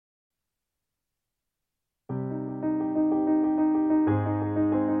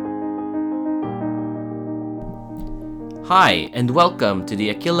Hi, and welcome to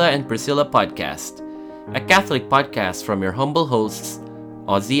the Aquila and Priscilla podcast, a Catholic podcast from your humble hosts,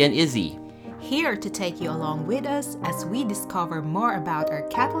 Ozzy and Izzy. Here to take you along with us as we discover more about our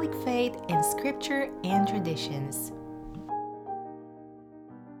Catholic faith in scripture and traditions.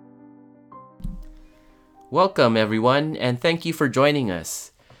 Welcome, everyone, and thank you for joining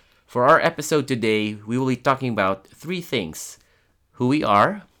us. For our episode today, we will be talking about three things: who we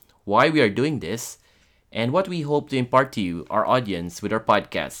are, why we are doing this, and what we hope to impart to you, our audience, with our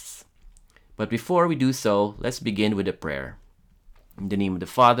podcasts. But before we do so, let's begin with a prayer. In the name of the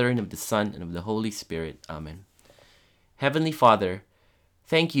Father, and of the Son, and of the Holy Spirit. Amen. Heavenly Father,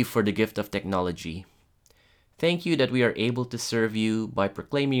 thank you for the gift of technology. Thank you that we are able to serve you by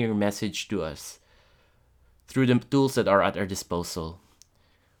proclaiming your message to us through the tools that are at our disposal.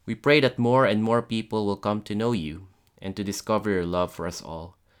 We pray that more and more people will come to know you and to discover your love for us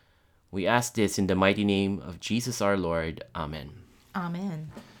all. We ask this in the mighty name of Jesus our Lord. Amen. Amen.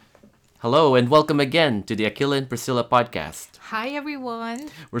 Hello and welcome again to the Aquila and Priscilla podcast. Hi, everyone.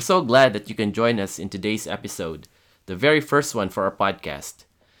 We're so glad that you can join us in today's episode, the very first one for our podcast.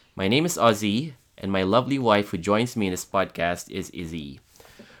 My name is Ozzy, and my lovely wife who joins me in this podcast is Izzy.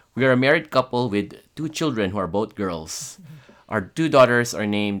 We are a married couple with two children who are both girls. Our two daughters are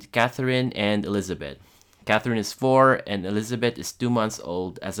named Catherine and Elizabeth. Catherine is 4 and Elizabeth is 2 months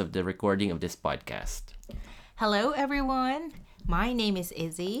old as of the recording of this podcast. Hello, everyone. My name is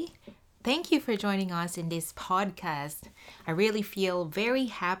Izzy. Thank you for joining us in this podcast. I really feel very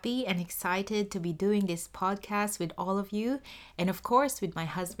happy and excited to be doing this podcast with all of you, and of course with my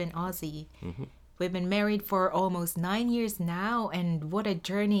husband Ozzy. We've been married for almost 9 years now, and what a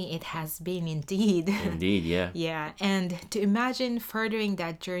journey it has been indeed. Indeed, yeah. Yeah, and to imagine furthering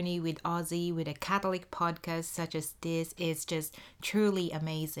that journey with Ozzy with a Catholic podcast such as this is just truly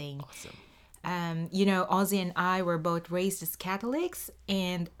amazing. Awesome. Ozzy and I were both raised as Catholics,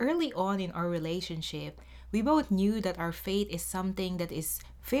 and early on in our relationship, we both knew that our faith is something that is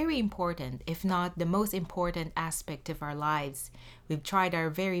very important, if not the most important aspect of our lives. We've tried our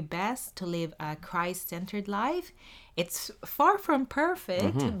very best to live a Christ-centered life. It's far from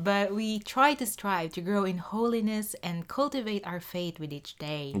perfect, but we try to strive to grow in holiness and cultivate our faith with each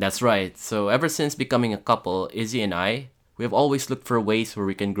day. That's right. So ever since becoming a couple, Izzy and I, we have always looked for ways where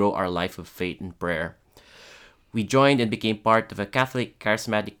we can grow our life of faith and prayer. We joined and became part of a Catholic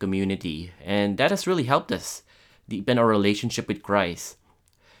charismatic community, and that has really helped us deepen our relationship with Christ.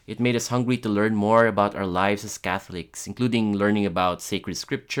 It made us hungry to learn more about our lives as Catholics, including learning about sacred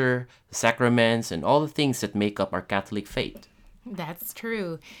scripture, the sacraments, and all the things that make up our Catholic faith. That's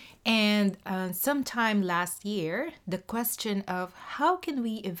true. And sometime last year, the question of how can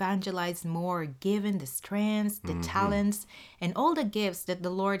we evangelize more given the strengths, the talents, and all the gifts that the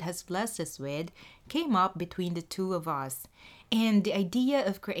Lord has blessed us with came up between the two of us. And the idea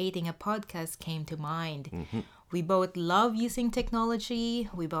of creating a podcast came to mind. We both love using technology.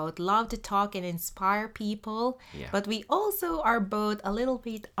 We both love to talk and inspire people. Yeah. But we also are both a little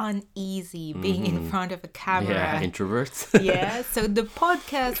bit uneasy being in front of a camera. Yeah, introverts. Yeah, so the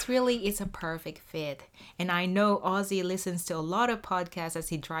podcast really is a perfect fit. And I know Ozzy listens to a lot of podcasts as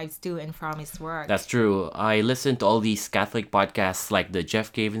he drives to and from his work. That's true. I listen to all these Catholic podcasts like the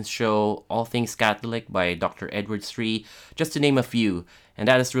Jeff Cavins Show, All Things Catholic by Dr. Edward Sri, just to name a few. And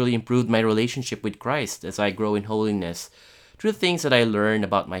that has really improved my relationship with Christ as I grow in holiness through the things that I learn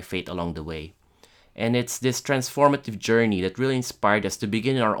about my faith along the way. And it's this transformative journey that really inspired us to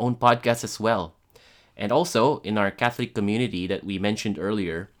begin our own podcast as well. And also, in our Catholic community that we mentioned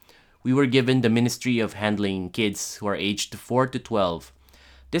earlier, we were given the ministry of handling kids who are aged 4 to 12.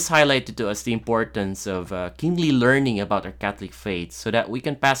 This highlighted to us the importance of keenly learning about our Catholic faith so that we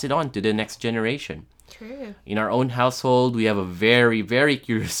can pass it on to the next generation. True. In our own household, we have a very, very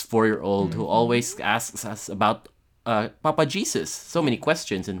curious 4-year-old who always asks us about Papa Jesus. So many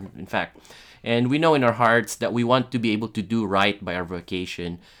questions, in fact. And we know in our hearts that we want to be able to do right by our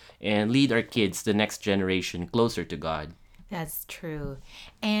vocation and lead our kids, the next generation, closer to God. That's true.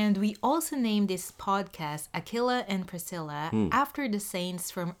 And we also named this podcast Aquila and Priscilla after the saints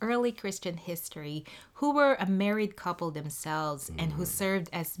from early Christian history who were a married couple themselves and who served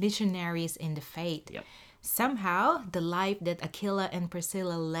as missionaries in the faith. Yep. Somehow, the life that Aquila and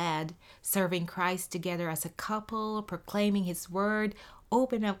Priscilla led, serving Christ together as a couple, proclaiming his word,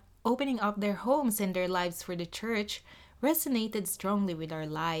 opening up their homes and their lives for the church, resonated strongly with our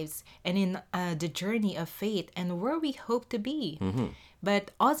lives and in the journey of faith and where we hope to be.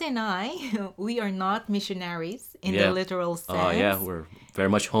 But Ozzy and I, we are not missionaries in the Yeah. literal Oh, yeah, sense. we're very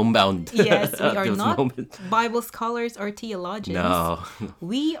much homebound Yes, we at are this not moment. Bible scholars or theologians. No.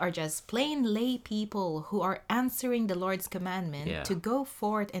 We are just plain lay people who are answering the Lord's commandment Yeah. to go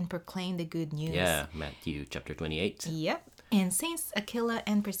forth and proclaim the good news. Yeah, Matthew chapter 28. Yep. And Saints Aquila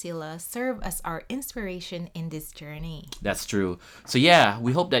and Priscilla serve as our inspiration in this journey. That's true. So yeah,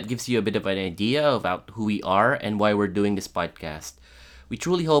 we hope that gives you a bit of an idea about who we are and why we're doing this podcast. We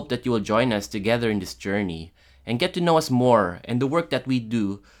truly hope that you will join us together in this journey and get to know us more and the work that we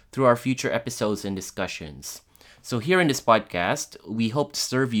do through our future episodes and discussions. So here in this podcast, we hope to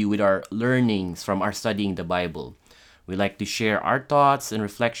serve you with our learnings from our studying the Bible. We like to share our thoughts and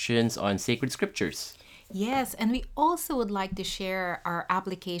reflections on sacred scriptures. Yes, and we also would like to share our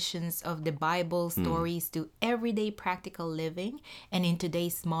applications of the Bible stories to everyday practical living and in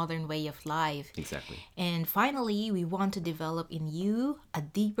today's modern way of life. Exactly. And finally, we want to develop in you a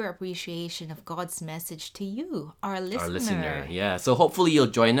deeper appreciation of God's message to you, our listener. Our listener. Yeah. So hopefully you'll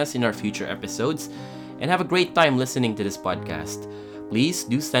join us in our future episodes and have a great time listening to this podcast. Please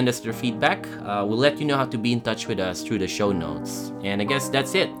do send us your feedback. We'll let you know how to be in touch with us through the show notes. And I guess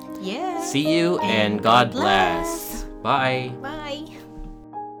that's it. Yeah. See you and God bless. Bye. Bye.